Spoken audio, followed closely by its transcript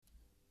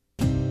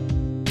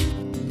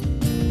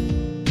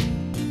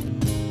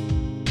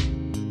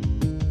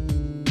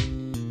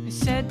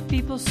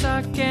people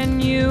suck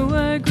and you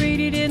agreed.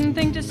 You didn't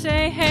think to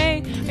say,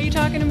 hey, are you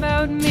talking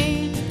about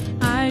me?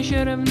 I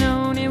should have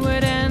known it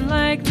would end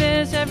like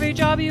this. Every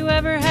job you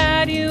ever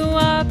had, you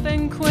up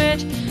and quit.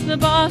 The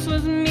boss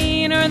was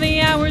mean or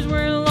the hours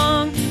were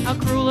long. How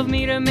cruel of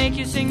me to make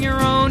you sing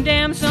your own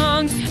damn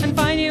songs and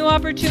find you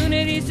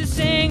opportunities to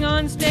sing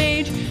on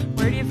stage.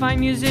 Where do you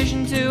find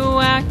musicians who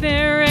act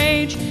their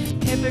age?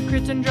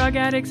 Hypocrites and drug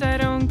addicts, I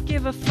don't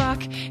give a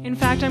fuck. In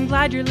fact, I'm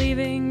glad you're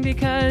leaving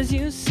because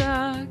you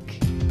suck.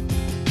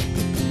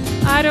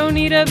 I don't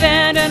need a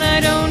band and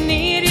I don't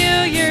need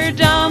you. You're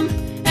dumb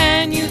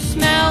and you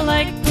smell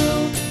like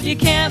poo. You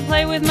can't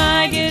play with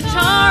my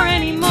guitar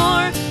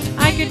anymore.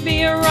 I could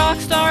be a rock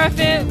star if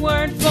it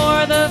weren't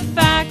for the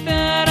fact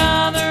that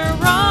other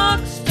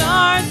rock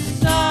stars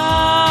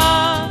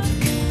suck.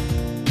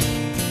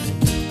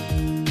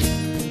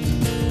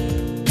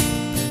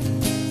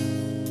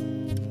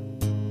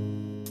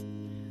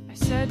 I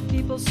said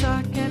people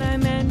suck and I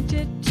meant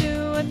it too.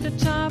 At the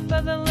top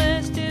of the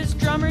list is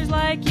drummers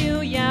like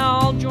you. Yeah,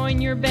 I'll join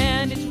your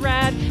band, it's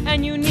rad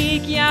and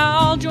unique. Yeah,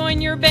 I'll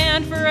join your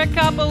band for a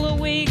couple of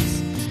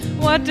weeks.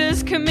 What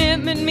does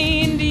commitment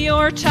mean to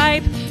your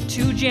type?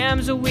 2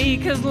 jams a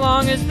week as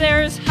long as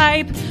there's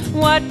hype.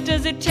 What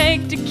does it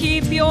take to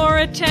keep your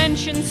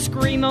attention?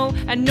 Screamo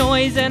and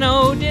noise and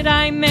oh, did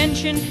I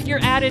mention your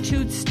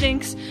attitude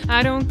stinks?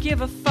 I don't give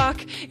a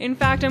fuck. In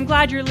fact, I'm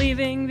glad you're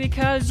leaving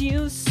because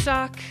you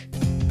suck.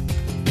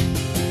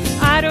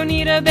 I don't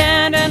need a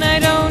band and I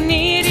don't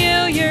need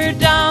you. You're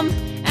dumb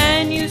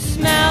and you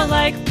smell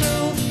like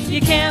poo.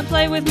 You can't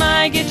play with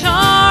my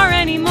guitar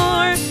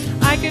anymore.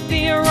 I could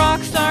be a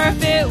rock star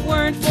if it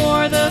weren't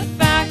for the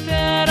fact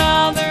that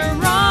other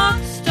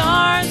rock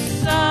stars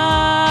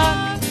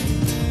suck.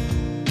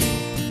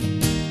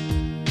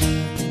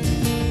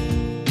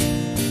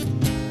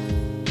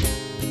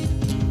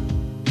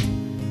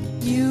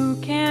 You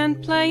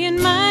can't play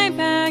in my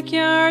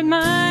backyard,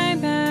 my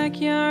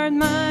backyard,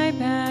 my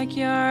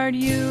backyard.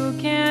 You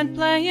can't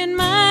play in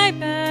my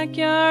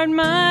backyard,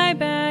 my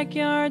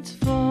backyard's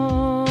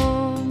full.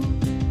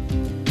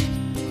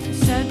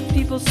 Said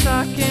people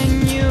suck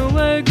and you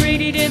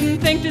agreed. You didn't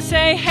think to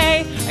say,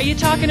 hey, are you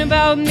talking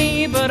about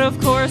me? But of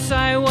course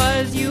I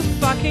was, you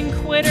fucking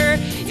quitter.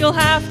 You'll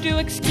have to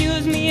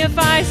excuse me if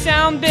I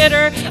sound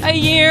bitter.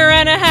 1.5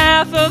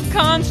 years of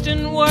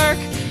constant work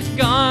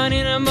gone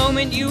in a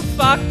moment, you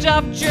fucked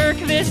up jerk.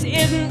 This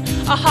isn't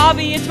a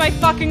hobby, it's my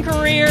fucking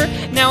career.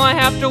 Now I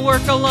have to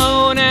work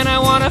alone and I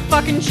wanna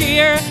fucking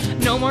cheer.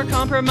 No more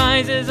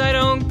compromises, I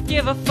don't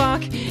give a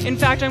fuck. In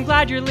fact, I'm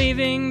glad you're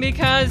leaving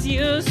because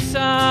you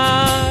suck.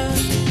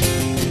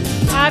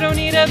 I don't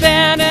need a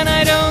band and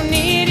I don't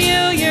need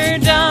you. You're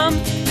dumb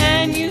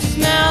and you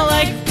smell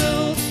like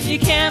poo. You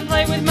can't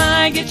play with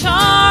my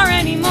guitar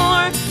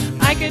anymore.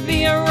 I could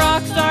be a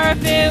rock star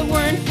if it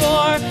weren't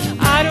for.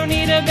 I don't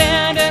need a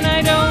band and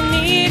I don't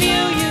need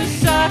you. You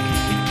suck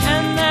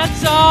and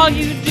that's all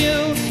you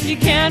do. You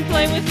can't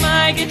play with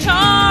my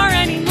guitar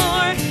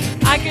anymore.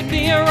 I could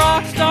be a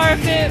rock star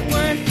if it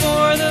weren't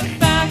for the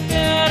fact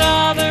that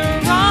other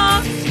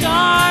rock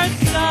stars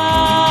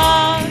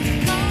suck.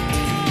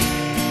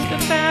 The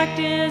fact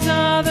is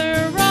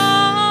other